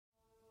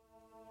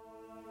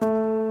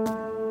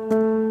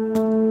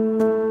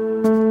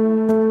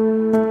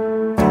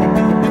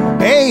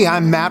Hey,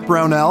 I'm Matt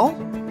Brownell.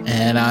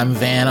 And I'm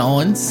Van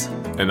Owens.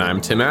 And I'm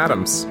Tim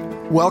Adams.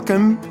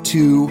 Welcome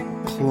to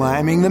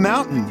Climbing the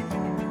Mountain,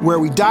 where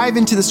we dive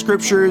into the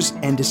scriptures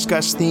and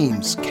discuss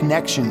themes,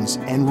 connections,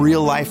 and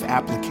real-life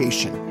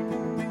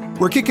application.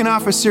 We're kicking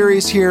off a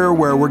series here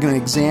where we're going to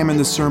examine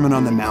the Sermon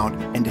on the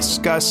Mount and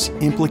discuss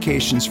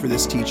implications for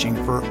this teaching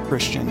for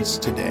Christians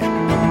today.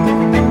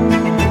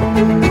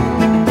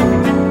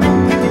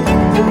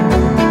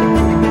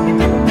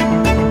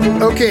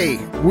 Okay,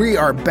 we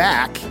are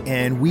back,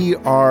 and we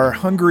are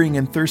hungering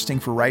and thirsting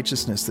for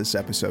righteousness this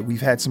episode.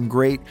 We've had some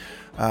great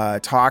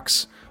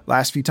talks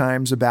last few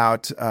times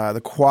about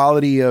the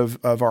quality of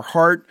our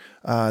heart,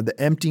 the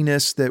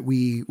emptiness that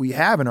we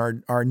have in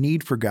our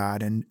need for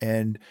God,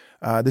 and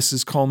this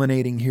is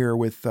culminating here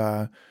with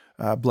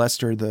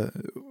blessed are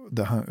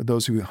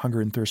those who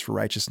hunger and thirst for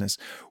righteousness.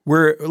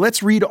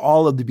 Let's read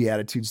all of the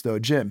Beatitudes, though.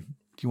 Jim,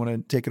 do you want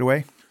to take it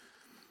away?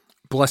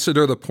 Blessed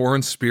are the poor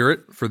in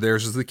spirit, for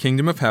theirs is the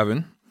kingdom of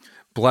heaven.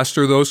 Blessed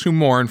are those who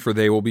mourn, for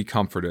they will be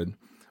comforted.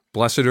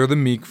 Blessed are the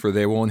meek, for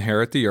they will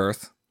inherit the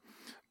earth.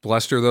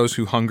 Blessed are those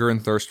who hunger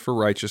and thirst for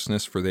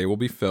righteousness, for they will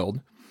be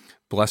filled.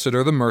 Blessed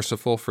are the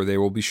merciful, for they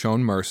will be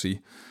shown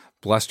mercy.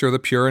 Blessed are the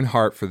pure in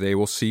heart, for they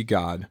will see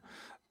God.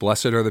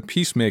 Blessed are the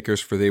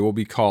peacemakers, for they will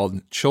be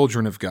called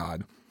children of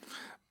God.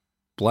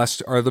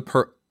 Blessed are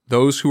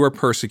those who are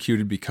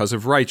persecuted because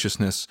of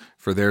righteousness,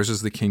 for theirs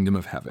is the kingdom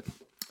of heaven.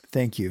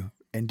 Thank you.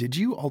 And did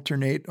you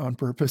alternate on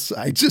purpose?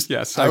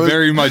 Yes, I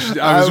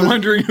was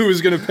wondering who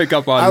was going to pick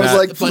up on that. I was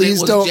like,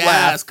 please don't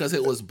laugh. Because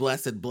it was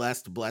blessed,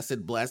 blessed,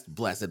 blessed, blessed,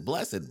 blessed,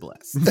 blessed,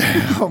 blessed.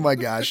 Oh my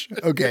gosh.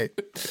 Okay.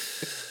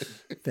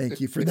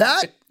 Thank you for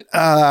that.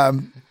 All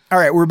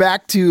right, we're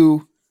back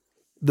to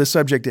the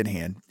subject at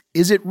hand.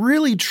 Is it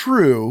really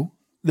true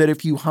that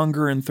if you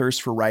hunger and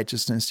thirst for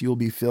righteousness, you'll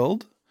be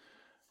filled?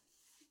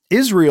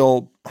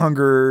 Israel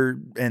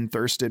hungered and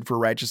thirsted for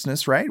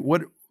righteousness, right?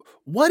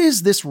 What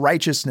is this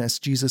righteousness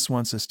Jesus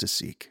wants us to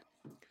seek?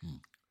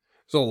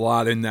 There's a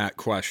lot in that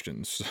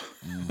question.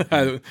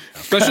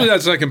 Especially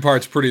that second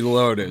part's pretty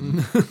loaded.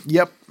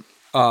 Yep.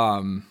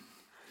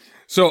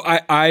 So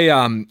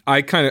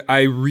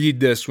I read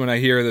this when I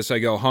hear this. I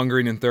go,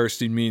 hungering and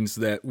thirsting means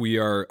that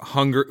we're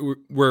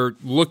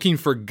looking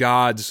for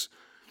God's,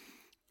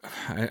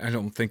 I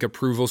don't think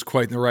approval is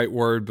quite the right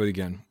word, but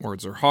again,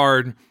 words are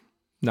hard.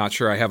 Not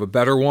sure I have a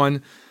better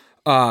one.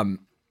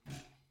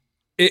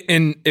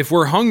 And if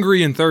we're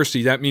hungry and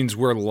thirsty, that means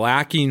we're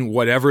lacking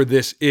whatever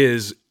this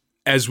is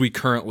as we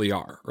currently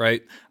are,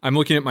 right? I'm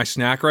looking at my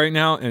snack right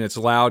now, and it's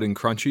loud and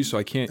crunchy, so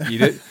I can't eat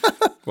it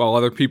while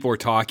other people are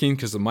talking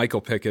because the mic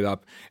will pick it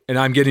up. And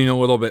I'm getting a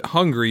little bit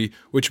hungry,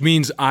 which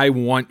means I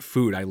want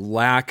food. I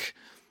lack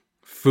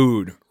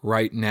food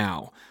right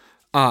now.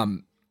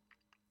 And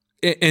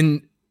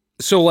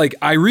so, like,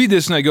 I read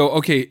this and I go,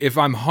 okay, if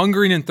I'm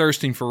hungering and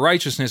thirsting for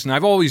righteousness, and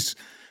I've always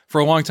for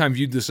a long time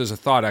viewed this as a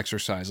thought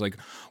exercise. Like,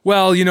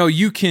 well,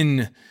 you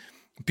can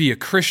be a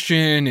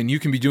Christian and you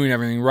can be doing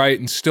everything right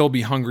and still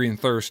be hungry and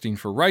thirsting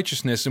for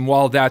righteousness. And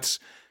while that's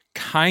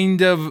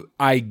kind of,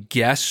 I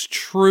guess,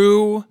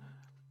 true-ish,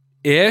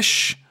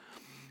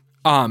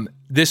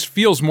 this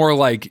feels more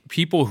like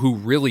people who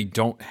really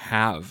don't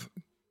have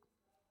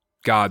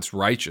God's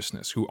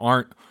righteousness, who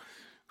are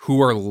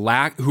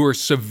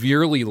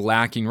severely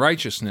lacking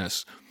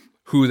righteousness.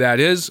 Who that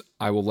is,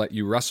 I will let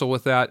you wrestle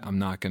with that. I'm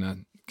not going to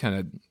kind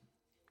of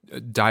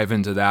dive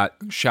into that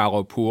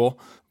shallow pool.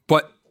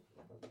 But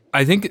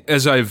I think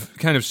as I've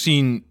kind of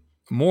seen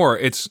more,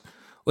 it's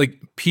like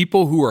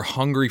people who are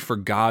hungry for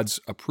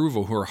God's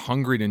approval, who are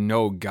hungry to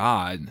know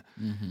God,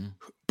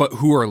 but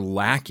who are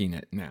lacking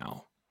it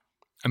now.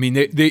 I mean,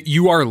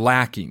 you are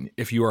lacking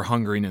if you are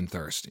hungering and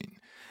thirsting.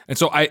 And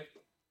so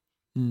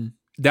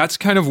that's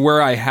kind of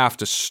where I have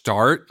to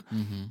start.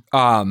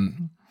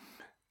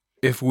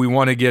 If we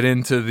want to get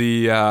into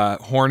the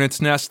hornet's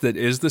nest that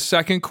is the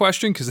second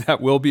question, because that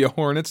will be a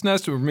hornet's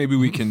nest, or maybe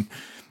we can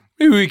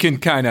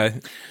kind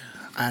of,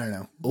 I don't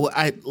know. Well,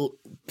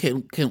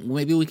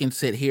 maybe we can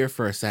sit here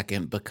for a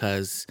second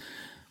because,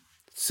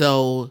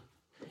 so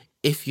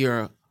if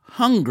you're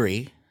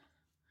hungry,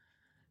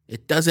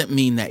 it doesn't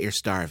mean that you're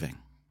starving.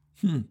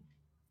 Good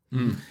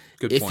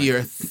If point.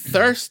 you're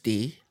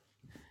thirsty,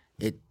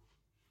 it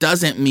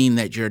doesn't mean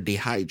that you're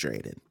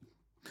dehydrated.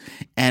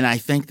 And I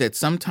think that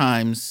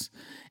sometimes,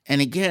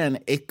 and again,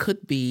 it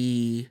could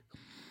be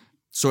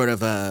sort of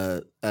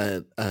the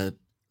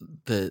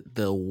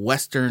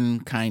Western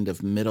kind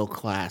of middle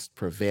class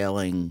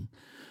prevailing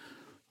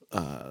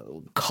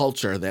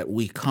culture that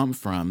we come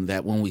from,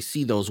 that when we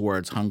see those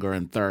words hunger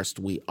and thirst,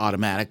 we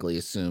automatically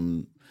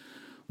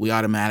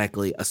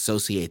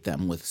associate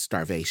them with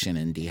starvation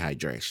and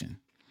dehydration.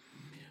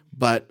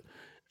 But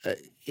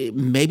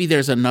maybe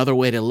there's another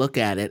way to look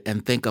at it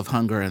and think of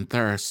hunger and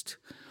thirst.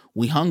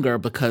 We hunger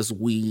because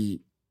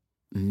we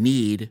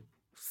need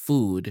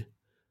food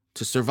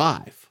to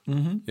survive.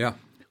 Yeah.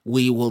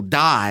 We will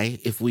die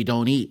if we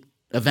don't eat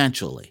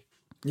eventually.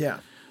 Yeah.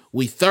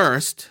 We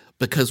thirst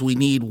because we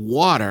need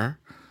water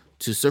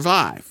to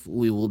survive.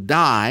 We will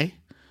die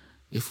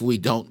if we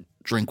don't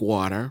drink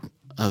water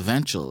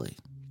eventually.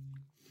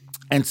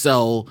 And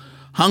so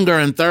hunger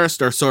and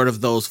thirst are sort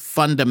of those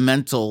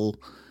fundamental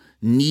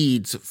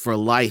needs for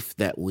life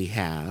that we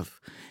have.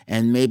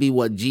 And maybe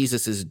what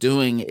Jesus is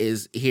doing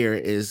is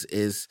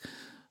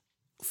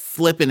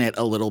flipping it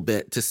a little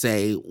bit to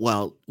say,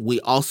 well, we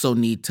also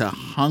need to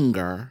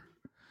hunger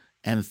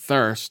and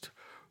thirst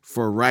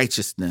for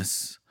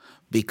righteousness,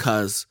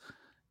 because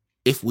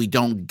if we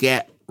don't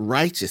get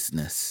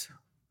righteousness,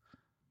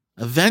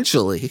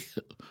 eventually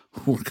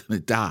we're going to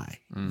die.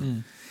 Mm-hmm.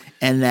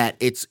 And that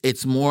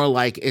it's more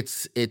like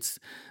it's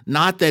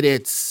not that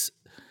it's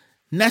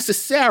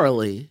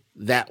necessarily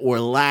that we're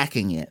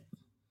lacking it,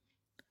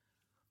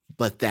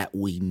 but that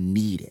we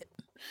need it.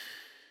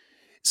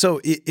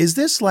 So is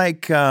this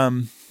like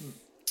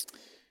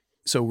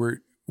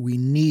we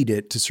need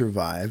it to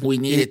survive? We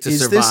need it to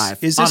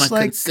survive is on this a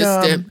like,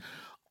 consistent,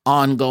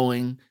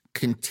 ongoing,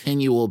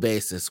 continual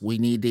basis. We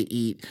need to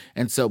eat.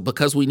 And so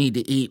because we need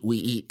to eat, we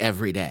eat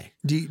every day.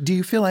 Do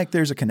you feel like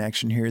there's a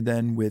connection here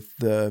then with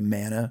the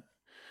manna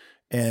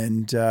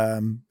and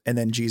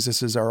then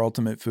Jesus is our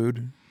ultimate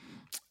food?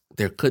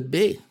 There could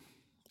be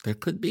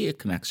a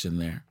connection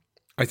there.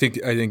 I think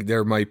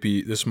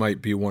this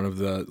might be one of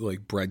the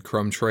like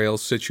breadcrumb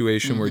trails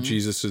situation where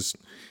Jesus is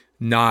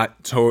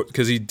not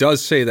because he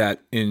does say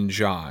that in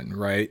John,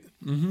 right?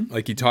 Mm-hmm.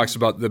 Like he talks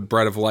about the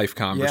bread of life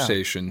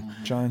conversation.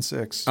 Yeah. John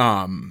 6.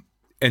 And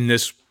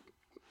this,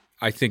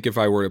 I think if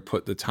I were to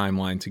put the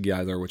timeline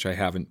together, which I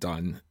haven't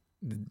done,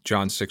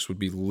 John 6 would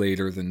be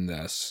later than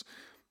this.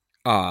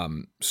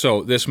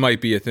 So this might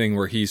be a thing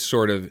where he's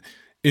sort of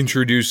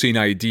introducing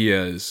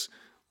ideas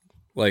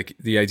like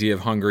the idea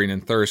of hungering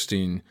and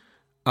thirsting.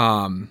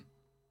 And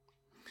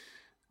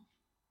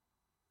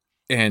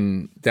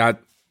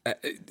that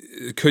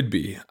it could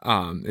be,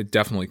 it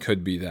definitely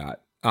could be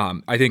that.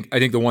 I think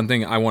the one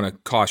thing I want to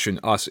caution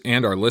us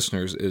and our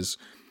listeners is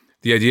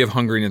the idea of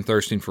hungering and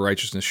thirsting for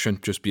righteousness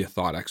shouldn't just be a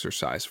thought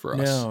exercise for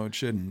us. No, it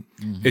shouldn't.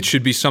 Mm-hmm. It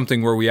should be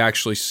something where we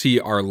actually see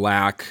our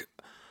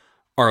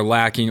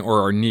lacking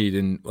or our need.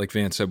 And like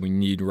Van said, we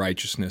need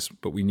righteousness,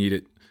 but we need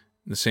it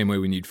the same way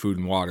we need food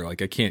and water.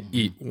 Like I can't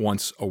eat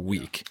once a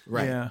week.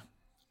 Right. Yeah.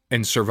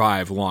 And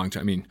survive long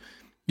time. I mean,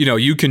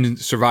 you can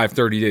survive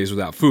 30 days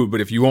without food, but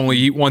if you only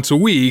eat once a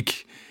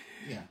week,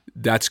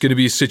 that's going to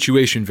be a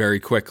situation very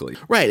quickly.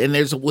 Right. And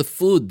with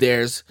food,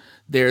 there's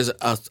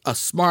a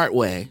smart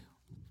way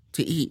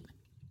to eat.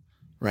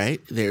 Right.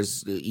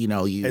 There's,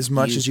 as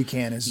much as you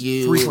can, as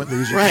frequently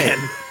as you can.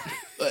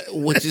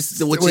 Which is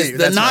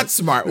the not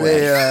smart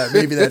way. Yeah,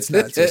 maybe that's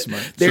not so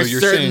smart.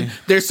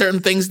 There's certain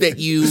things that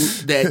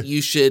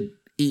you should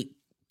eat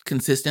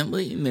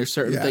consistently, and there's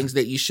certain things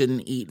that you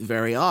shouldn't eat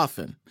very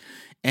often.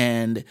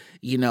 And,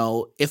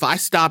 if I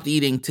stopped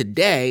eating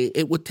today,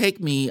 it would take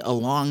me a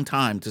long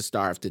time to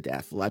starve to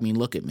death. I mean,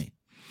 look at me.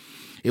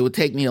 It would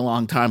take me a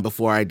long time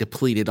before I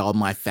depleted all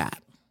my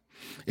fat.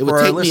 It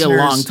would take me a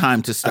long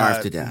time to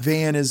starve to death.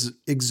 Van is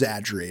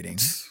exaggerating.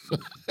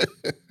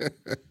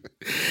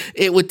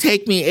 It would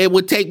take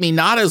me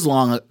not as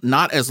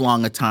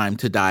long a time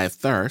to die of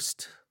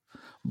thirst,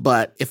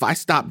 but if I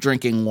stopped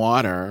drinking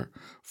water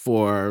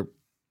for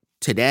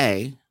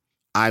today,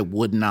 I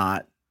would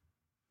not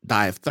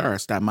die of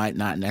thirst. I might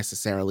not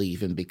necessarily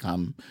even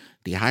become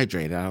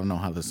dehydrated. I don't know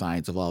how the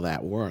science of all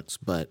that works,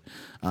 but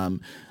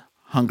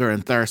hunger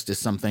and thirst is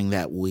something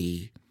that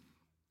we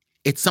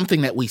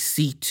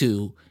see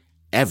to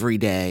every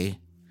day,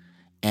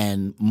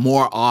 and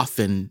more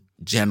often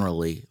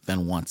generally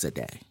than once a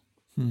day.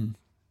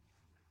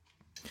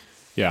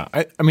 Yeah,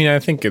 I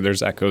think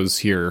there's echoes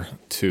here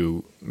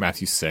to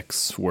Matthew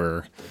 6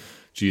 where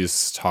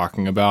Jesus is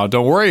talking about,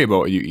 don't worry about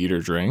what you eat or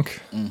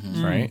drink,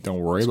 right? Don't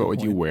worry about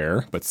what you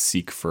wear, but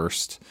seek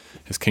first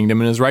his kingdom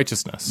and his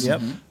righteousness.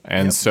 Yep.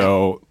 And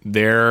so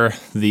there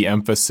the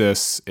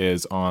emphasis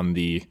is on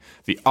the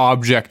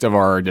object of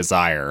our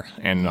desire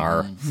and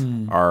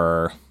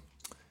our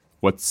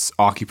what's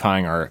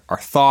occupying our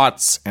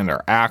thoughts and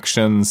our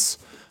actions.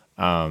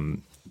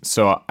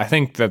 So I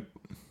think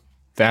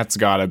that's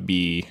got to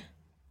be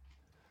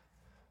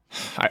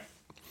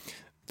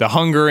the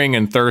hungering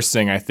and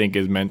thirsting, I think,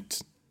 is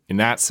meant in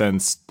that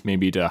sense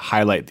maybe to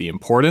highlight the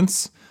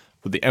importance,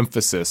 but the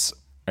emphasis,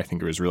 I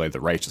think, it was really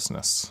the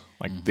righteousness,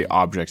 like the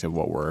object of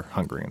what we're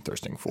hungering and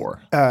thirsting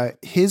for.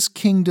 His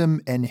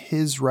kingdom and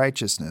his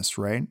righteousness,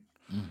 right?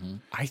 Mm-hmm.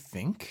 I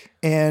think.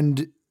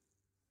 And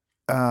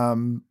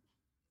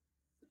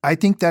I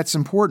think that's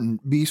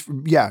important.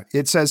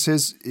 It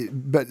says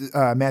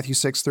Matthew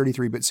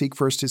 6:33, but seek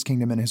first his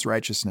kingdom and his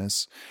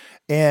righteousness.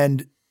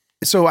 And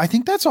so I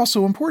think that's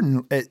also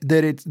important,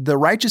 that the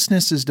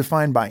righteousness is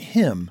defined by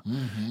him.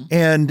 Mm-hmm.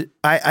 And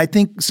I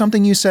think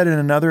something you said in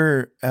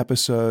another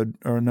episode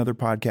or another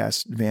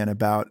podcast, Van,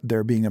 about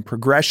there being a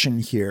progression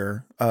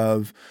here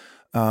of,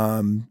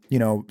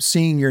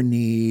 seeing your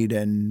need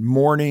and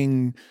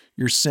mourning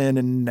your sin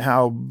and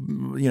how,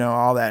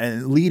 all that,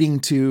 and leading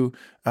to,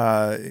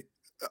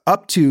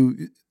 up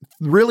to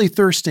really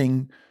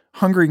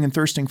hungering and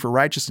thirsting for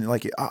righteousness.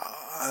 Like,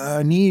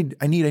 I need.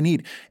 And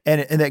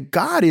that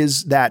God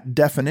is that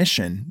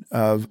definition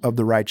of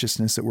the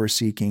righteousness that we're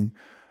seeking.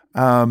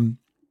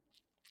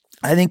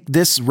 I think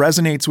this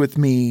resonates with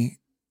me,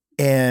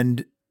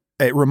 and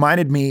it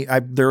reminded me,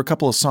 there are a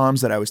couple of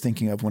Psalms that I was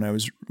thinking of when I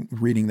was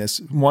reading this.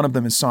 One of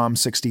them is Psalm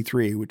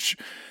 63, which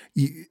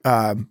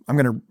I'm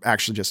going to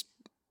actually just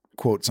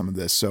quote some of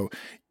this. So,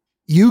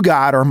 you,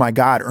 God, are my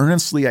God.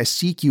 Earnestly I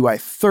seek you. I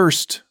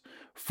thirst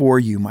for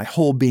you. My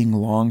whole being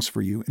longs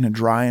for you in a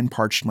dry and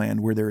parched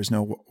land where there is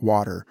no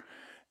water.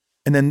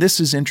 And then this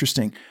is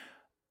interesting.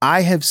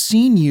 I have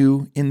seen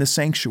you in the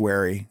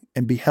sanctuary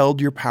and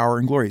beheld your power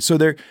and glory. So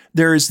there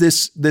is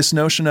this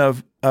notion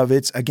of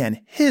it's,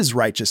 again, his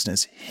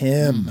righteousness,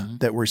 him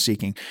that we're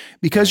seeking.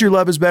 Because your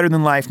love is better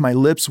than life, my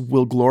lips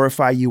will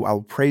glorify you. I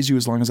will praise you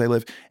as long as I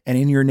live. And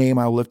in your name,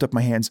 I will lift up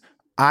my hands.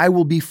 I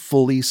will be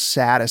fully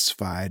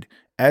satisfied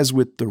as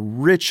with the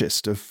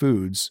richest of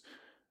foods.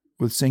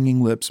 With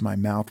singing lips, my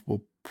mouth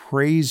will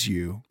praise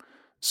you.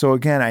 So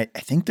again, I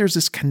think there's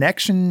this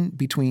connection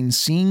between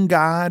seeing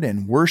God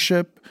and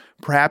worship,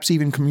 perhaps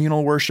even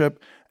communal worship,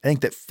 I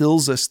think that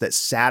fills us, that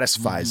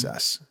satisfies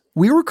us.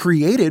 We were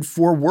created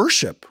for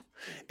worship,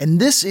 and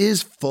this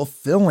is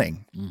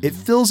fulfilling. It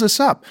fills us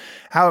up.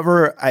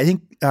 However, I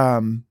think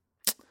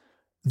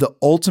the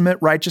ultimate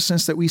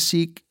righteousness that we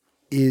seek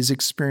is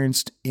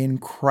experienced in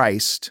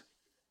Christ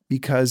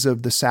because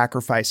of the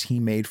sacrifice he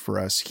made for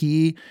us.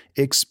 He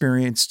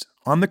experienced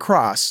on the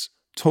cross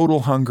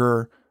total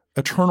hunger,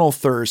 eternal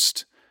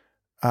thirst,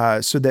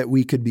 so that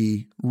we could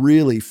be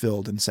really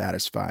filled and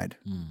satisfied.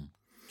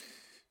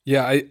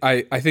 Yeah,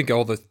 I think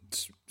all the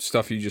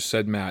stuff you just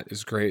said, Matt,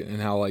 is great,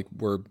 and how like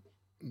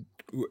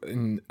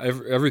and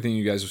everything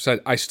you guys have said,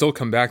 I still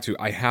come back to,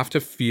 I have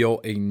to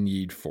feel a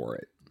need for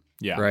it.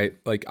 Yeah. Right?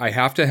 Like I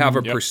have to have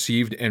a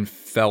perceived and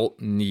felt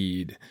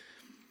need.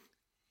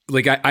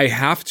 Like I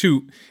have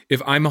to,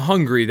 if I'm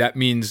hungry, that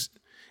means,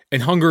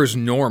 and hunger is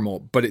normal,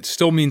 but it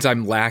still means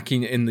I'm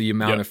lacking in the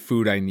amount of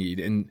food I need.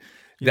 And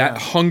that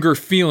hunger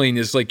feeling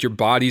is like your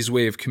body's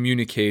way of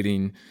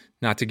communicating,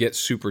 not to get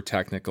super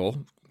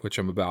technical, which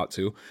I'm about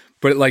to,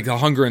 but like the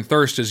hunger and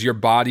thirst is your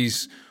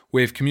body's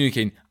way of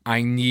communicating,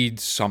 I need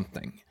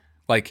something.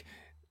 Like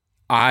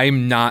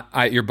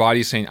your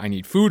body's saying, I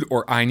need food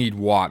or I need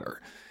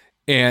water.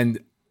 And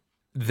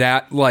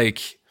that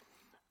like,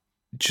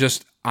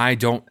 just,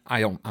 I'm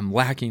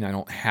lacking, I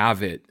don't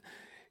have it,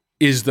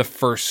 is the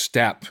first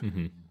step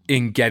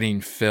in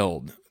getting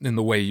filled in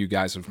the way you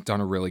guys have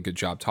done a really good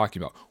job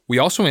talking about. We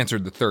also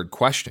answered the third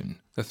question,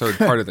 the third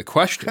part of the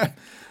question.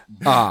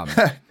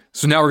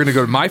 So now we're going to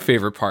go to my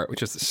favorite part,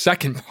 which is the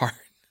second part,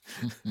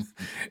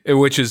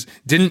 which is,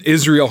 didn't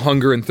Israel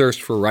hunger and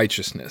thirst for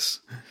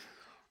righteousness? I'm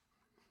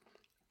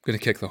going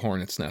to kick the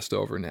hornet's nest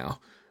over now.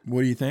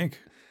 What do you think?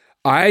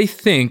 I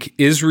think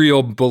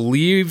Israel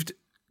believed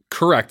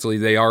correctly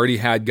they already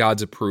had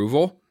God's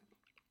approval,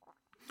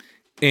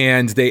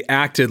 and they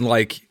acted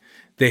like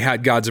they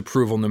had God's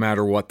approval no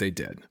matter what they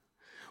did,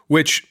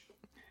 which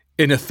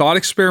in a thought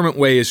experiment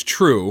way is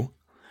true,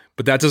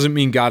 but that doesn't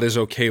mean God is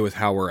okay with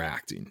how we're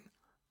acting.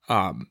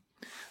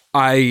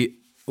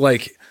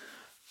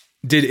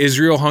 Did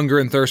Israel hunger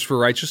and thirst for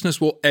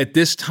righteousness? Well, at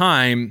this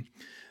time,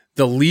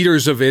 the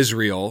leaders of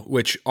Israel,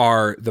 which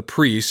are the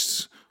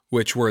priests,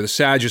 which were the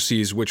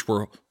Sadducees, which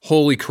were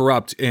wholly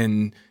corrupt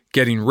in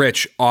getting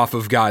rich off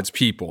of God's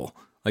people.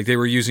 Like they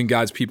were using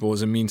God's people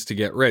as a means to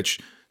get rich.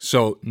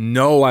 So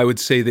no, I would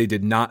say they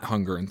did not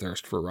hunger and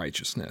thirst for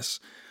righteousness.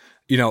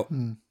 You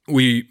know,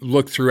 we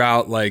look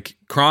throughout like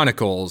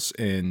Chronicles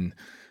and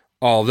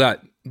all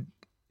that.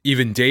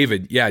 Even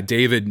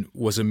David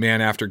was a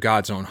man after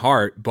God's own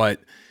heart, but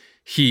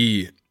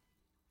he,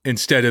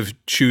 instead of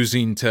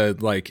choosing to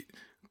like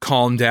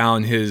calm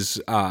down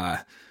his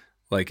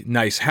like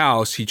nice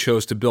house, he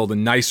chose to build a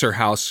nicer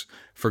house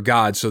for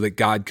God so that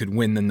God could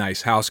win the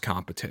nice house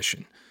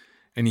competition.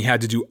 And he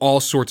had to do all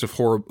sorts of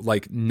horrible,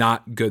 like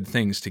not good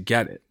things to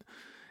get it.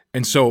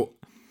 And so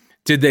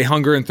did they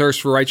hunger and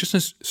thirst for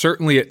righteousness?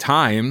 Certainly at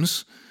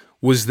times.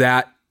 Was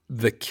that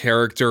the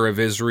character of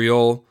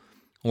Israel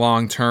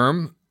long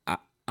term?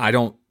 I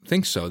don't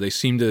think so. They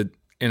seem to,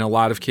 in a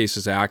lot of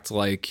cases, act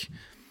like,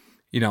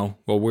 you know,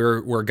 well,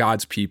 we're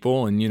God's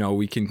people, and, you know,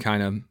 we can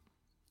kind of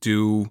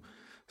do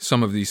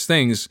some of these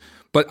things.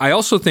 But I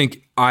also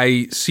think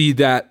I see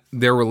that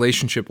their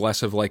relationship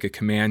less of like a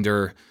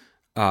commander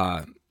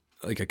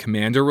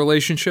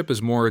relationship,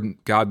 is more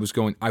God was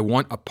going, I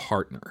want a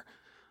partner.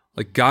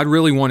 Like God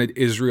really wanted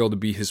Israel to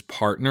be his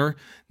partner,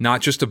 not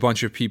just a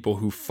bunch of people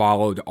who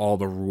followed all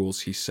the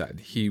rules he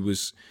said.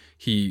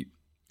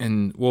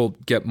 And we'll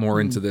get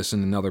more into this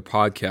in another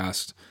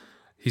podcast.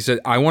 He said,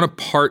 I want a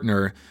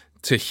partner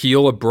to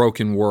heal a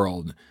broken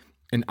world,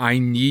 and I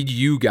need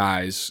you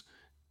guys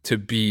to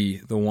be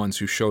the ones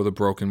who show the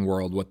broken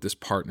world what this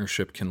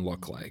partnership can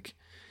look like.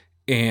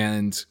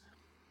 And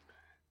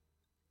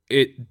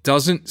it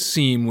doesn't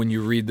seem, when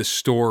you read the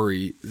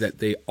story, that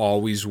they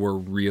always were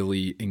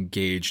really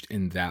engaged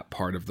in that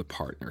part of the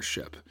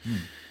partnership.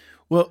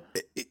 Well,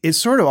 it's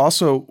sort of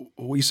also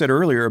what you said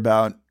earlier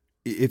about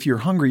if you're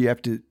hungry,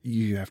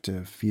 you have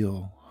to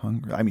feel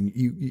hungry. I mean,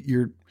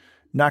 you're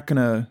not going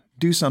to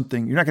do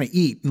something. You're not going to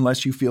eat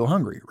unless you feel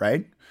hungry,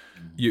 right?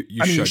 You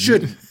shouldn't.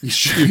 shouldn't. You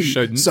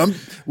shouldn't.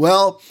 Shouldn't.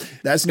 Well,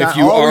 that's not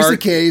always the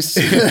case.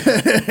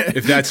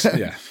 If that's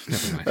never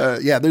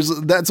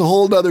mind. That's a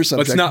whole other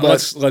subject.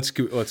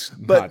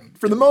 But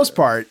for the most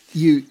part,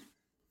 you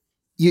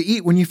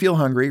eat when you feel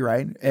hungry,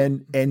 right?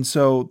 And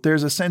so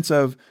there's a sense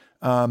of,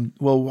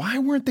 well, why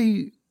weren't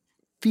they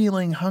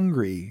feeling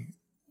hungry?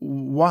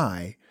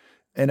 Why?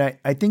 And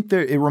I think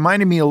it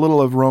reminded me a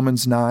little of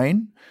Romans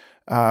 9.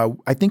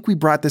 I think we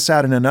brought this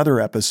out in another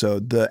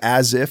episode, the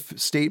as if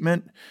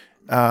statement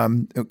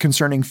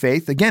concerning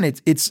faith. Again,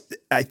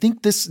 I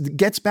think this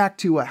gets back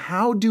to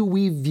how do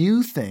we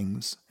view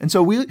things? And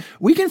so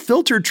we can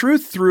filter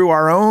truth through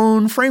our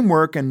own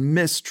framework and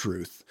miss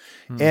truth.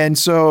 And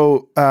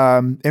so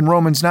in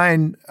Romans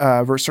 9,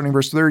 starting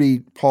verse 30,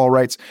 Paul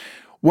writes,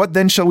 "What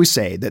then shall we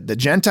say? That the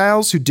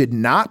Gentiles who did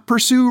not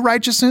pursue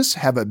righteousness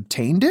have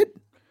obtained it?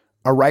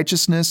 A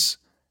righteousness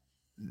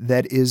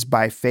that is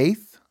by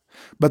faith?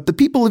 But the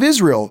people of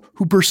Israel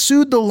who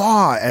pursued the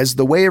law as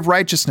the way of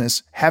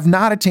righteousness have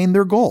not attained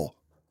their goal.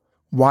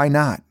 Why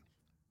not?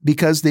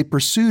 Because they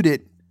pursued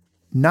it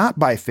not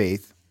by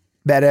faith,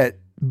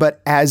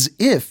 but as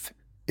if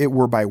it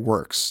were by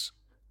works.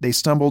 They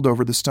stumbled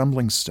over the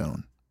stumbling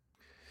stone."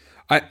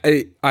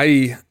 I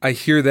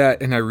hear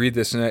that and I read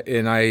this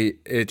and I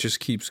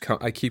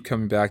keep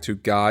coming back to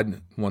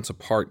God wants a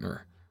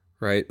partner,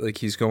 right? Like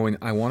he's going,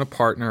 I want a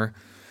partner,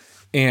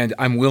 and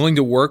I'm willing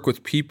to work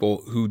with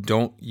people who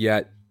don't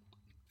yet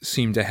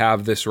seem to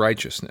have this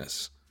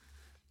righteousness.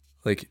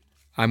 Like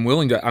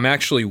I'm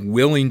actually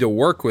willing to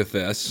work with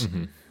this.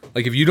 Mm-hmm.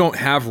 Like if you don't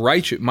have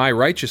my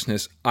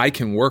righteousness, I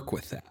can work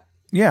with that.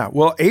 Yeah.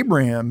 Well,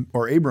 Abram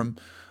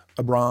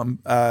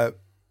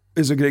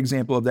is a good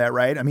example of that,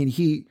 right? I mean,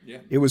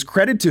 it was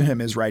credited to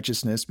him as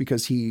righteousness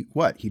because he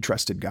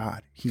trusted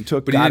God. He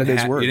took God at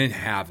his word. He didn't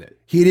have it.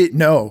 He didn't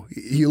know.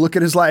 You look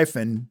at his life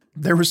and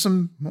there was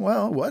some,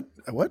 well, what?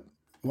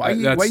 Why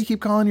you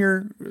keep calling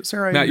your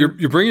Sarah? Matt,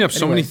 you're bringing up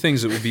so many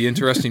things that would be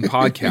interesting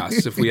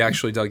podcasts if we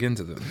actually dug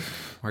into them.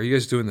 Why are you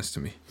guys doing this to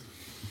me?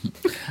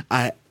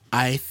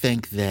 I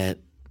think that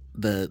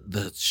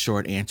the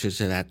short answer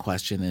to that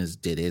question is,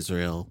 did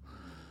Israel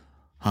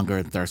hunger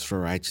and thirst for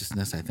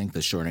righteousness? I think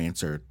the short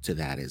answer to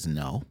that is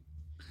no.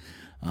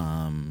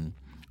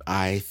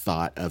 I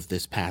thought of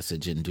this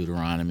passage in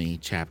Deuteronomy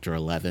chapter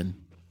 11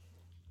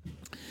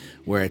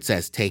 where it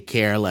says, "Take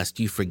care lest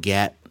you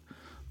forget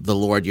the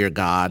Lord your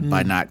God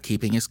by not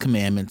keeping his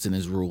commandments and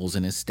his rules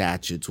and his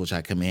statutes, which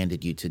I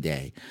commanded you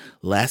today,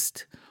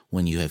 lest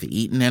when you have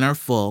eaten and are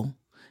full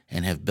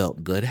and have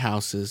built good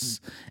houses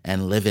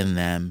and live in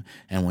them,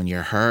 and when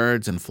your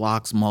herds and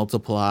flocks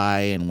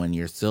multiply, and when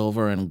your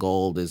silver and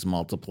gold is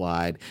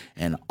multiplied,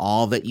 and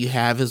all that you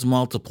have is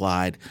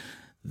multiplied,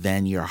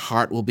 then your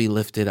heart will be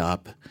lifted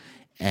up,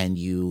 and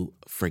you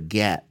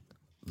forget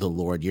the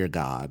Lord your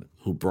God,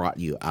 who brought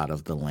you out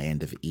of the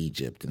land of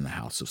Egypt in the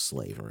house of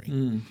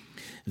slavery."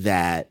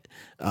 That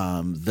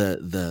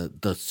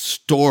the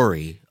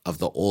story of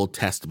the Old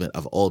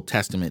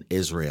Testament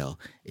Israel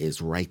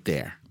is right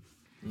there.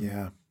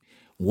 Yeah.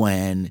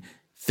 When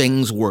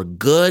things were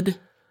good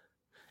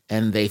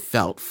and they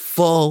felt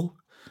full,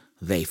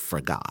 they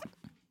forgot.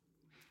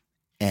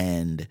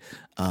 And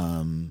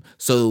when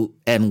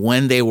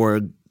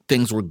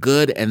things were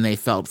good and they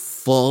felt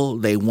full,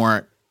 they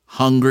weren't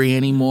hungry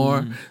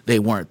anymore. They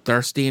weren't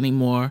thirsty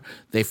anymore.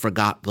 They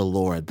forgot the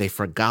Lord. They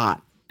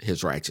forgot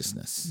his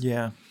righteousness.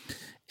 Yeah.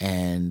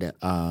 And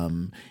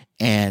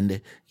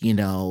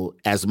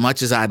as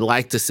much as I'd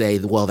like to say,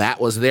 well,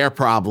 that was their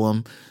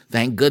problem,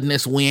 thank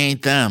goodness we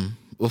ain't them.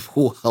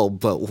 Well,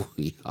 but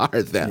we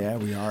are them. Yeah,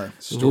 we are.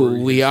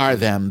 We are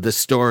them. The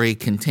story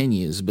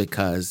continues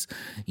because,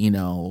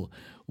 I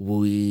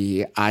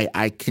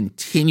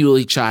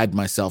continually chide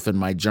myself in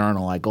my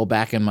journal. I go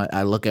back and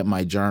I look at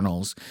my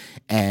journals,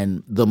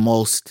 and the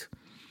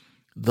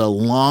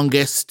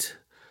longest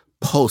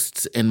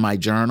posts in my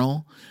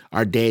journal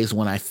are days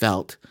when I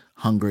felt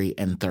hungry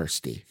and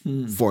thirsty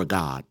for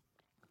God.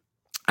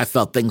 I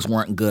felt things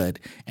weren't good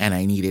and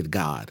I needed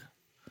God.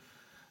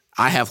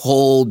 I have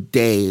whole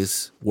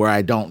days where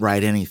I don't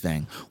write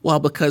anything. Well,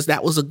 because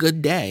that was a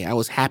good day. I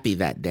was happy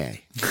that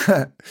day.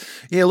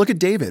 Yeah, look at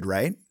David,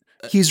 right?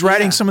 He's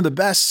writing some of the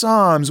best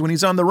Psalms when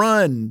he's on the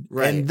run.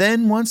 Right. And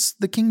then once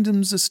the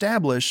kingdom's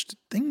established,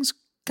 things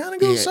kind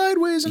of go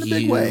sideways in a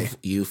big way.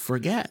 You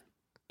forget.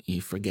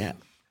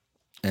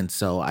 And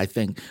so I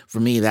think for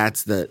me,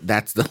 that's the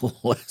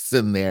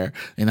lesson there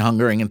in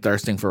hungering and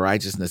thirsting for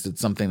righteousness. It's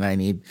something that I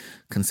need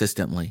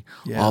consistently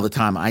all the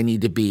time. I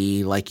need to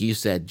be, like you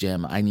said,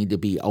 Jim, I need to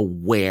be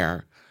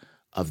aware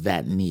of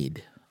that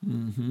need.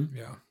 Mm-hmm.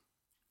 Yeah.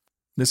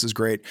 This is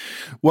great.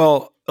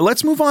 Well,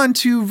 let's move on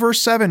to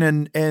verse 7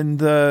 and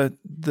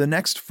the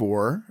next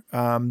 4.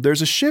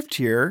 There's a shift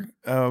here.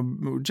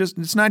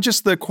 It's not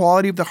just the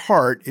quality of the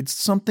heart. It's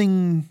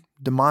something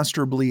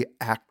demonstrably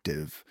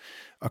active.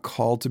 A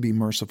call to be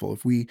merciful.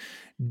 If we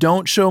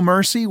don't show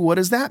mercy, what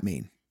does that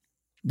mean?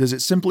 Does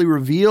it simply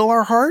reveal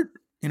our heart?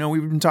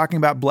 We've been talking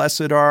about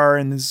blessed are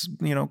and these,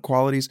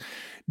 qualities.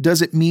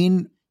 Does it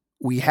mean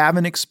we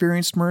haven't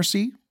experienced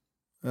mercy?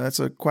 That's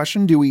a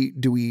question.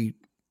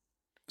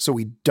 So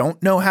we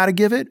don't know how to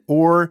give it?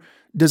 Or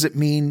does it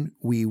mean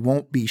we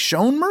won't be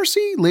shown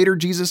mercy? Later,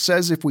 Jesus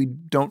says, if we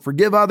don't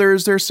forgive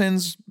others their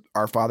sins,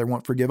 our Father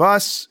won't forgive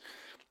us.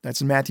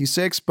 That's in Matthew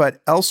 6.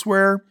 But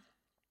elsewhere,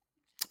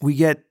 we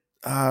get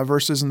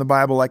verses in the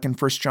Bible like in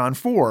 1 John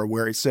 4,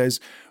 where it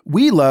says,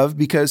 we love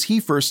because he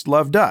first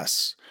loved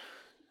us.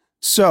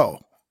 So,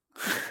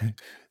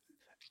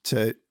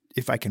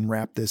 if I can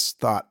wrap this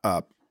thought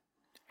up,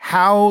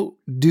 how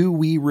do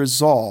we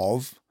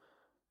resolve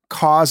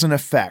cause and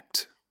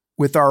effect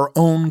with our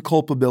own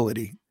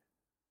culpability?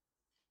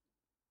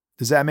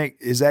 Is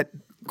that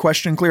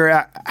question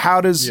clear?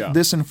 How does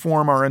this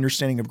inform our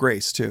understanding of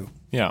grace too?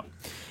 Yeah.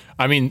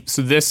 I mean,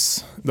 so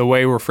the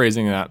way we're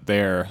phrasing that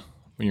there,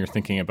 when you're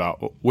thinking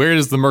about where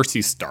does the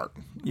mercy start,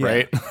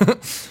 right?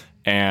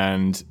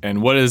 and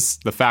what does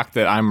the fact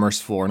that I'm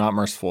merciful or not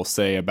merciful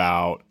say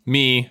about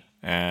me?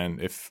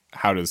 And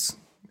how does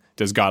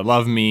God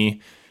love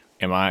me?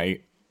 Am I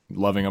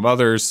loving of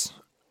others?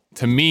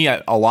 To me,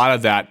 a lot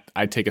of that,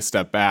 I take a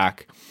step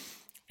back,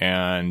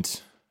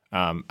 and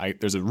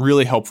there's a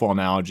really helpful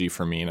analogy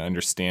for me in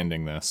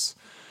understanding this,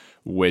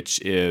 which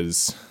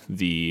is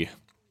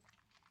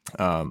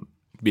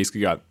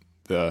basically got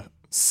the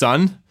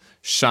sun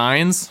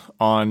shines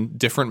on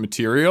different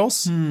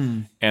materials,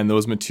 and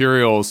those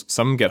materials,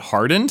 some get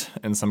hardened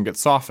and some get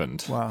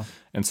softened. Wow.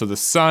 And so the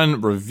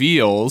sun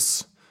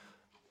reveals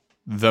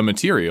the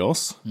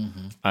materials.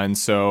 And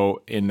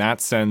so in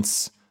that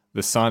sense,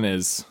 the sun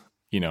is,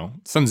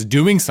 sun's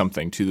doing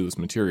something to those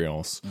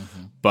materials,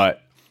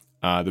 but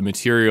the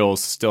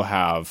materials still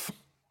have,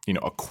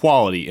 a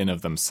quality in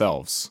of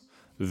themselves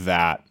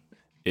that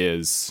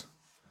is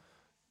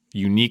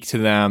unique to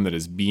them, that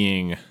is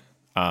being,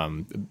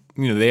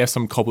 they have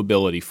some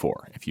culpability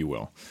for, if you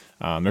will.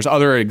 There's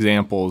other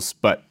examples,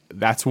 but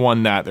that's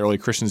one that the early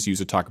Christians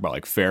used to talk about,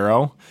 like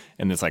Pharaoh,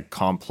 and this like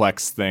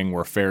complex thing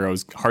where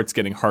Pharaoh's heart's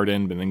getting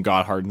hardened, and then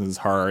God hardens his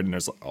heart, and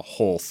there's a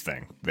whole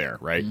thing there,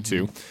 right,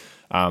 too.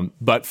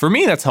 But for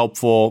me, that's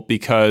helpful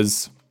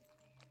because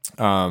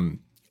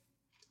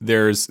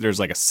there's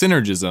like a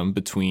synergism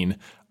between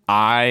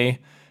I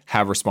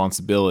have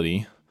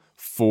responsibility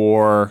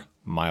for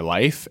my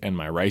life and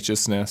my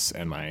righteousness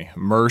and my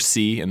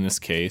mercy in this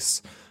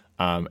case,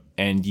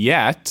 and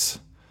yet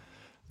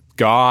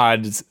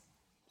God's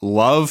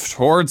love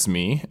towards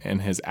me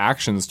and his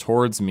actions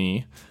towards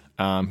me,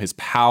 his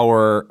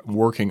power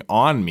working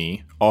on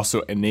me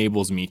also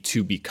enables me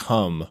to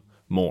become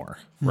more,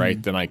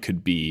 right, than I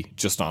could be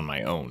just on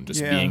my own,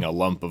 just being a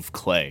lump of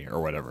clay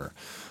or whatever.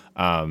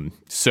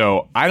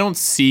 So I don't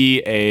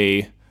see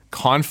a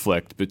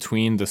conflict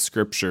between the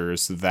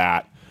scriptures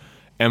that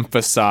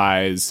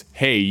emphasize,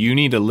 hey, you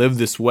need to live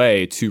this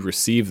way to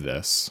receive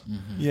this,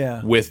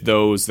 with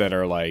those that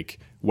are like,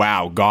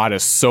 wow, God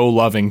is so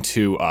loving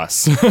to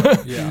us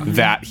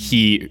that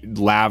he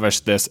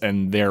lavished this,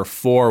 and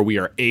therefore we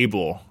are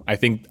able. I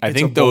think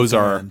those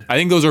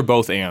are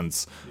both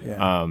ands.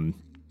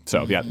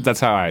 So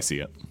that's how I see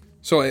it.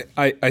 So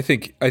I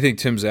think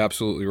Tim's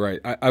absolutely right.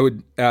 I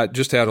would add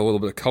a little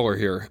bit of color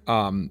here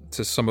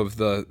to some of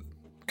the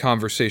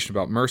conversation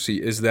about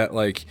mercy. Is that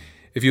like,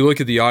 if you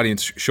look at the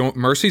audience,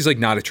 mercy's like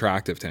not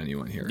attractive to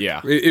anyone here.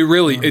 Yeah, it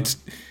really it's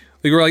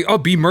like we're like, oh,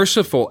 be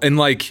merciful, and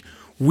like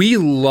we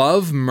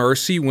love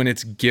mercy when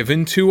it's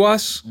given to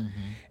us,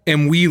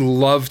 and we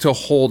love to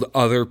hold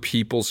other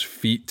people's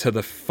feet to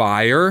the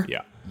fire.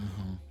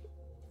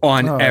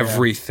 On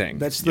everything.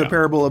 That's the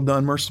parable of the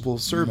unmerciful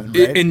servant,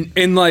 right?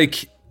 And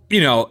like,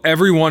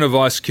 every one of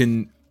us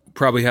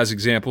probably has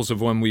examples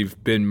of when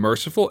we've been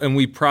merciful, and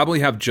we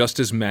probably have just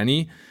as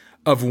many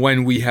of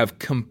when we have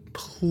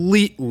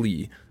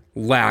completely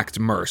lacked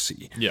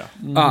mercy.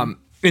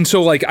 And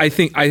so like I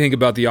think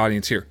about the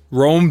audience here.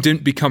 Rome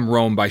didn't become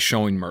Rome by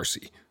showing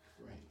mercy.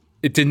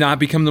 It did not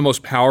become the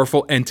most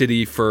powerful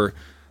entity for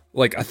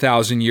like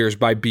 1,000 years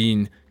by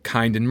being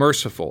kind and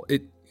merciful.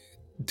 It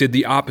did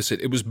the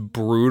opposite. It was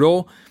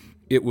brutal.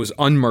 It was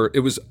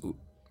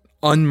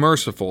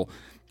unmerciful.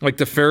 Like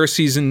the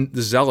Pharisees and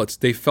the Zealots,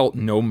 they felt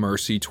no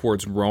mercy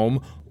towards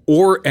Rome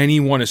or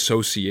anyone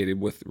associated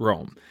with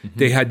Rome.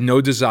 They had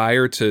no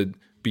desire to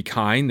be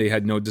kind. They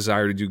had no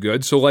desire to do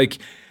good. So like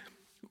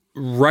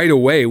right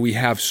away, we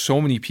have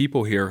so many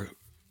people here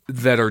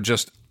that are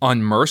just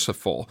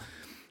unmerciful.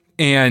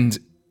 And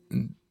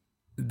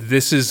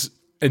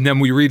then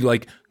we read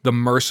like the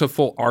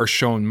merciful are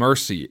shown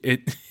mercy.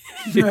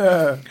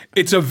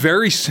 It's a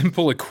very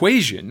simple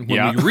equation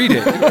when we read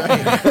it.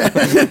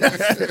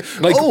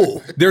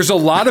 There's a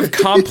lot of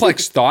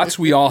complex thoughts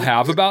we all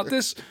have about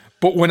this,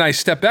 but when I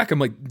step back, I'm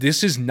like,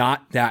 this is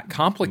not that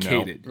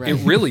complicated. No. It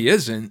really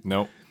isn't.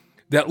 Nope.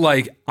 That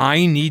like,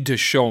 I need to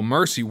show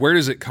mercy. Where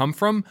does it come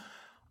from?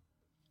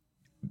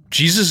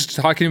 Jesus is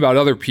talking about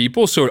other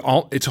people,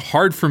 so it's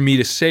hard for me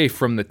to say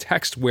from the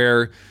text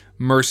where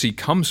mercy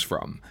comes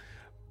from.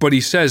 But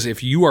he says,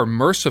 if you are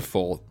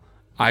merciful,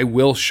 I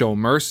will show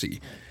mercy.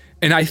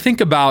 And I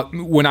think about,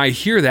 when I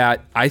hear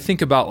that, I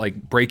think about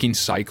like breaking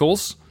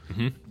cycles.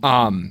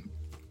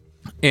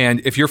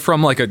 And if you're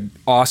from like an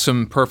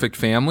awesome, perfect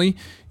family,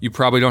 you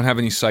probably don't have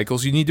any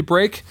cycles you need to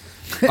break.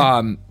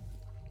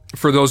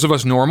 For those of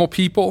us normal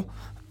people,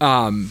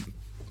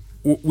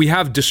 we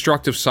have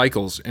destructive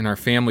cycles in our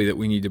family that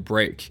we need to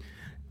break.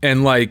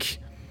 And like,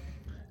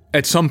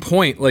 at some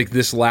point, like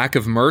this lack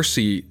of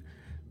mercy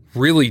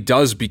really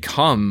does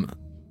become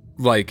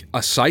like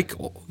a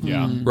cycle.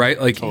 Yeah. Right?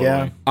 Like,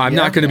 Totally. I'm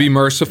not going to be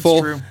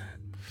merciful. True.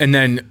 And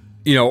then,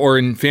 or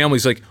in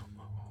families, like,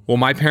 well,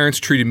 my parents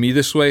treated me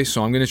this way,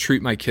 so I'm going to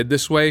treat my kid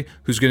this way,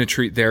 who's going to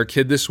treat their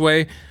kid this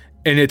way.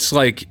 And it's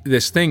like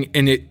this thing,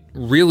 and it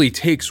really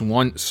takes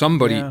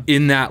somebody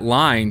in that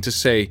line to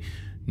say,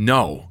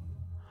 no,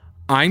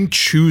 I'm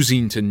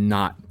choosing to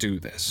not do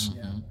this.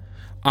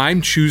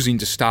 I'm choosing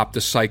to stop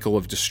the cycle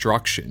of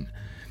destruction.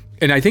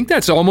 And I think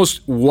that's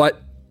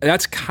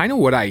that's kind of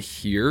what I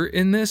hear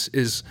in this,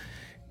 is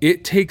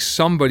it takes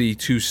somebody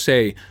to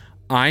say,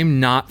 I'm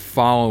not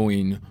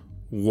following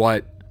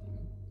what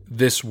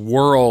this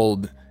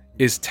world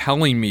is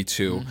telling me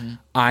to.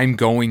 I'm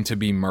going to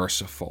be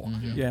merciful.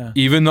 Yeah.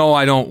 Even though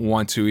I don't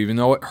want to, even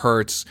though it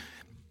hurts,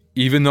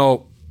 even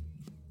though,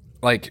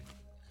 like,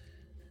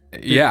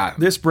 yeah.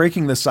 This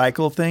breaking the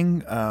cycle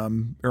thing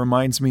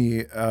reminds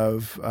me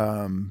of,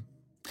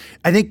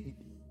 I think,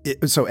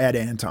 so Ed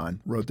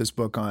Anton wrote this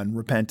book on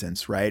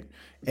repentance, right?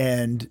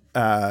 And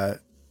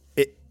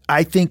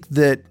I think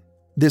that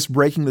this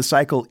breaking the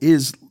cycle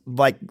is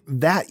like,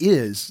 that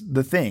is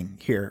the thing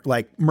here.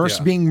 Like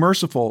being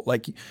merciful,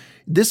 like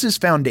this is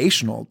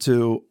foundational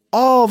to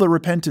all the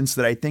repentance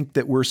that I think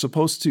that we're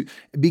supposed to,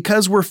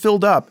 because we're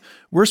filled up,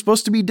 we're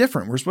supposed to be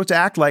different. We're supposed to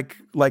act like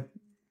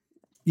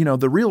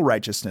the real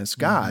righteousness,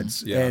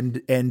 God's,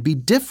 and be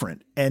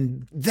different.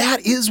 And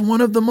that is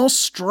one of the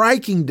most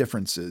striking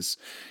differences,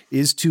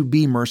 is to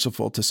be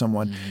merciful to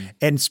someone.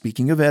 And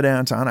speaking of Ed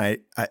Anton,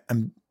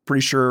 I'm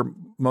pretty sure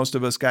most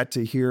of us got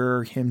to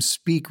hear him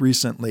speak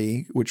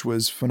recently, which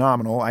was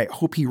phenomenal. I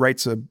hope he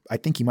I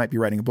think he might be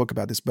writing a book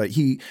about this, but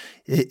he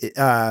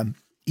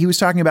was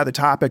talking about the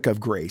topic of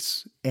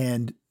grace,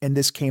 and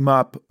this came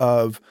up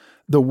of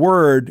the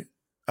word,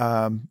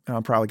 and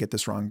I'll probably get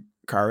this wrong,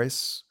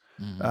 charis.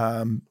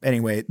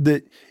 Anyway,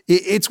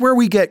 it's where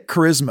we get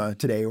charisma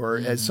today, or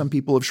as some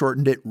people have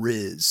shortened it,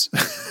 Riz.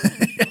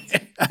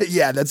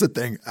 Yeah, that's a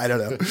thing. I don't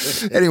know.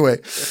 Anyway,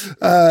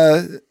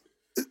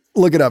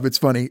 look it up. It's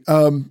funny.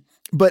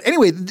 But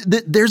anyway,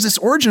 there's this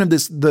origin of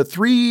the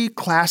three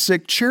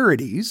classic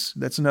charities.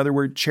 That's another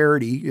word.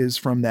 Charity is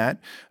from that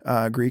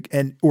Greek,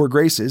 or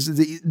graces.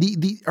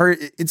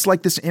 It's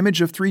like this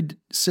image of three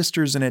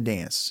sisters in a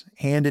dance,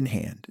 hand in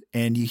hand.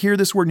 And you hear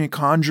this word and it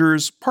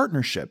conjures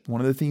partnership.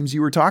 One of the themes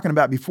you were talking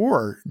about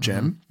before,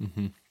 Jim.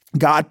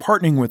 God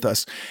partnering with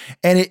us,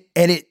 and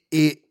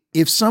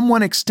if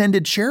someone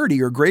extended charity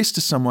or grace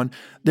to someone,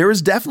 there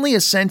is definitely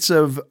a sense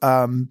of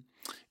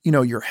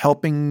you're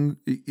helping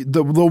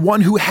the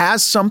one who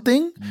has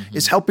something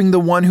is helping the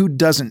one who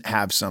doesn't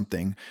have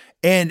something,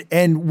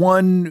 and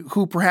one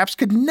who perhaps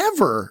could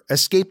never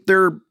escape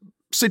their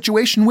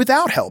situation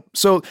without help.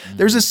 So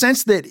there's a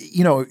sense that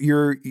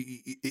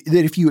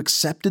that if you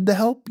accepted the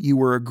help, you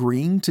were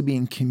agreeing to be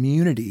in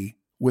community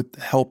with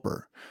the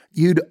helper.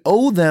 You'd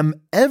owe them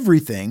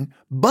everything,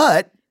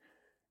 but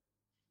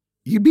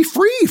you'd be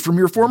free from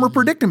your former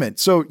predicament.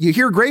 So you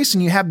hear grace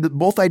and you have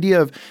both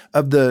idea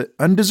of the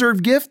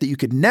undeserved gift that you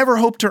could never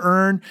hope to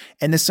earn,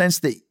 and the sense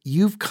that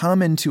you've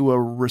come into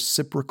a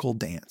reciprocal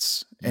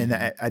dance. And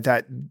I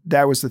thought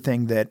that was the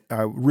thing that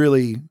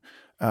really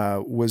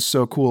was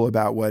so cool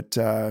about what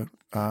Ed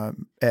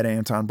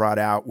Anton brought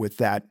out with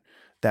that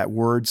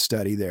word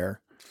study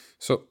there.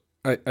 So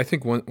I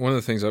think one of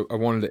the things I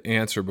wanted to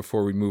answer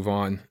before we move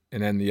on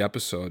and end the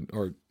episode,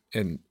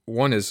 and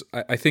one is,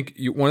 I think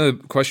one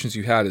of the questions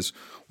you had is,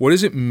 what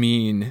does it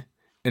mean?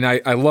 And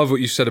I love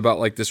what you said about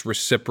like this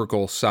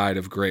reciprocal side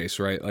of grace,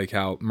 right? Like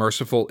how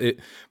merciful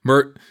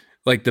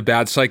like the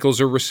bad cycles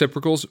are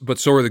reciprocals, but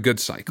so are the good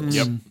cycles.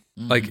 Yep.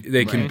 Like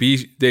they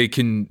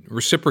can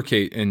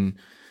reciprocate. And,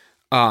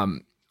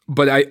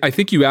 but I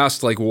think you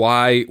asked like,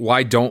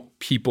 why don't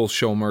people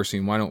show mercy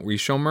and why don't we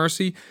show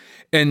mercy?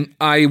 And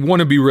I want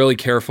to be really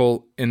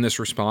careful in this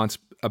response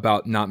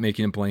about not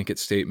making a blanket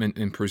statement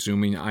and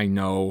presuming I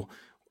know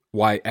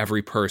why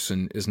every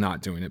person is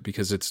not doing it,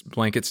 because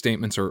blanket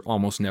statements are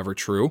almost never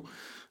true.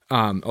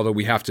 Although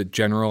we have to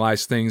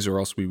generalize things or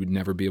else we would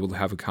never be able to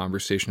have a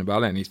conversation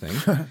about anything.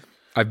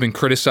 I've been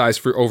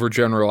criticized for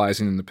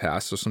overgeneralizing in the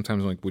past. So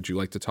sometimes I'm like, would you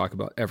like to talk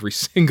about every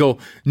single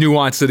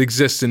nuance that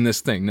exists in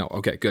this thing? No.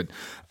 Okay, good.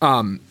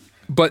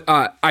 But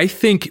I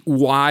think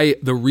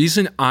the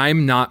reason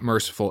I'm not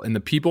merciful, and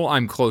the people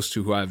I'm close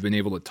to who I've been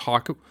able to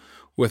talk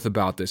with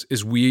about this,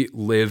 is we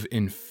live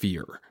in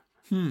fear.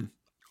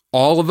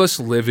 All of us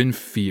live in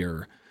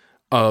fear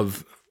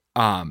of,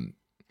 and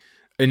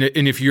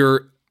if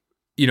you're,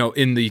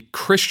 in the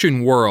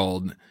Christian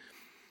world,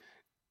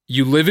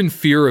 you live in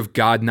fear of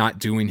God not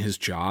doing his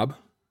job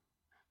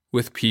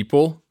with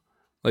people,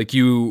 Like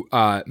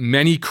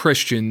many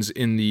Christians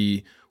in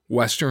the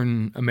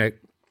Western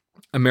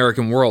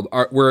American world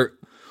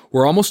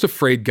we're almost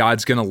afraid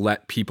God's going to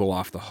let people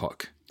off the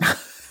hook.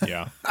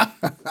 Yeah.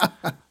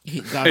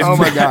 Oh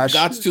my gosh.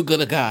 God's too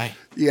good a guy.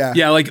 Yeah.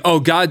 Yeah, like, oh,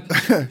 God,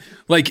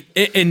 like,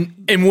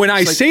 and when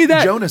I say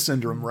that, Jonah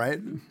syndrome, right?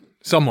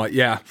 somewhat,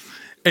 yeah.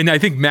 And I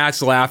think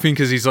Matt's laughing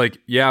because he's like,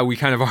 yeah, we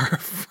kind of are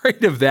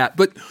afraid of that.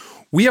 But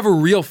we have a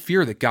real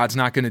fear that God's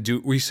not going to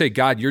do. We say,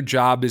 God, your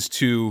job is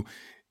to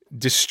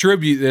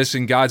distribute this.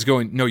 And God's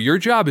going, no, your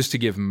job is to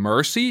give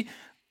mercy.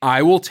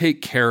 I will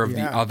take care of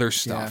the other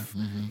stuff.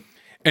 Yeah. Mm-hmm.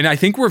 And I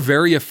think we're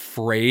very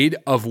afraid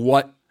of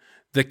what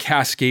the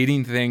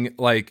cascading thing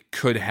like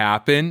could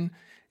happen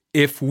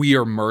if we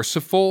are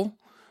merciful.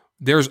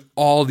 There's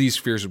all these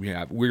fears we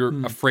have.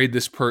 We're afraid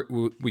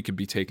we could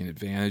be taken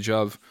advantage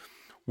of.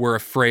 We're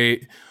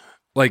afraid,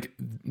 like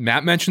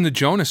Matt mentioned the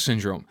Jonah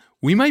syndrome.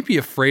 We might be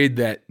afraid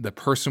that the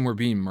person we're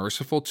being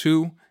merciful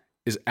to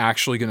is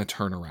actually going to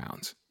turn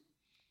around.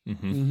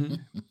 Mm-hmm.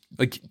 Mm-hmm.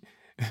 Like,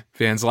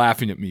 Van's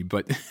laughing at me,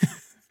 but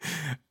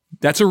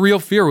that's a real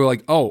fear. We're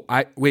like, oh,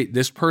 wait,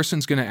 this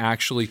person's going to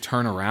actually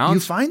turn around. You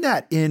find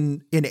that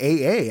in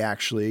AA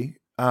actually,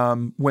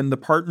 when the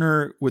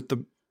partner with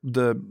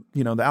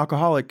the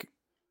alcoholic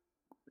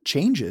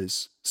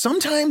changes,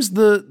 sometimes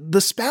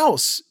the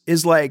spouse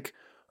is like,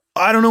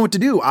 I don't know what to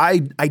do.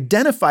 I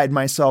identified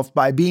myself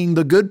by being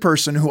the good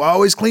person who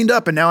always cleaned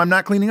up, and now I'm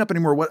not cleaning up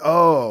anymore. What?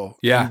 Oh,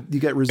 yeah.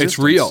 You get resistance. It's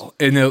real.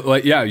 And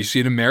you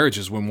see it in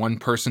marriages when one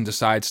person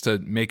decides to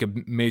make a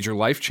major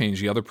life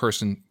change, the other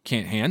person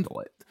can't handle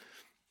it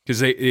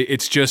because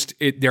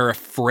they're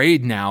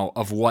afraid now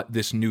of what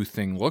this new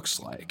thing looks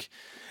like.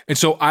 And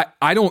so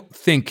I don't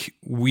think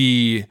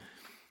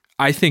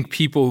I think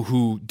people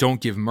who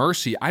don't give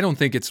mercy, I don't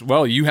think it's,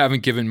 well, you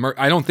haven't given mercy.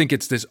 I don't think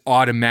it's this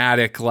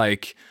automatic,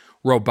 like,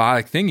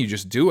 robotic thing. You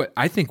just do it.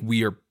 I think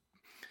we are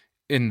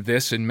in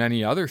this and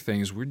many other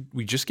things.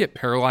 We just get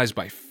paralyzed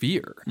by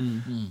fear.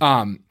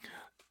 Mm-hmm.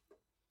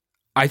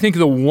 I think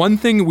the one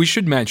thing we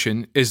should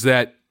mention is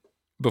that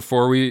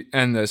before we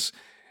end this,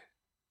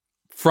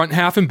 front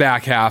half and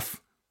back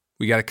half,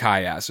 we got a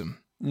chiasm.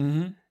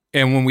 Mm-hmm.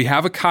 And when we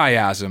have a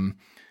chiasm,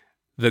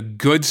 the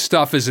good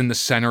stuff is in the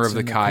center of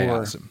the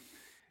chiasm. Core.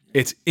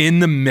 It's in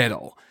the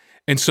middle.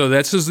 And so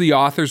this is the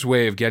author's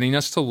way of getting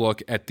us to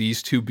look at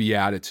these two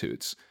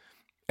Beatitudes,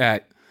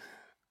 at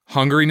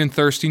hungering and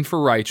thirsting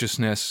for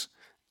righteousness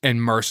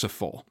and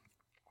merciful.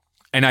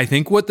 And I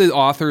think what the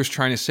author is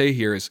trying to say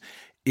here is,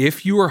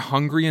 if you are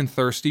hungry and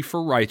thirsty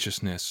for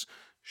righteousness,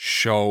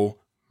 show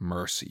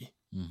mercy.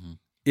 Mm-hmm.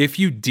 If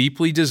you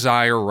deeply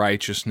desire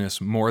righteousness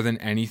more than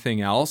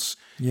anything else,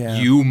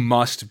 you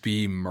must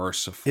be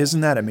merciful. Isn't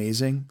that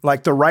amazing?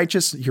 Like you're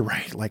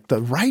right, like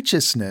the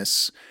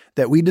righteousness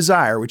that we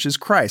desire, which is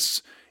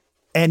Christ's,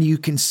 and you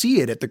can see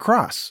it at the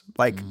cross.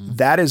 Like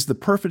that is the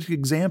perfect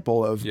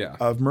example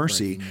of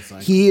mercy.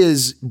 He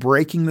is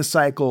breaking the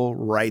cycle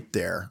right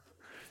there.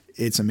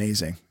 It's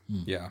amazing.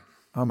 Yeah.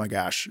 Oh my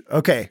gosh.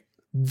 Okay.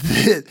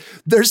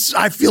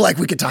 I feel like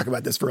we could talk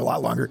about this for a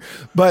lot longer,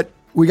 but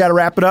we got to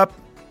wrap it up.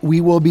 We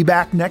will be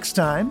back next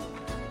time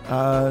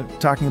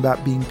talking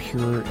about being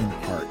pure in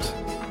heart.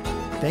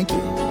 Thank you.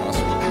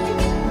 Awesome.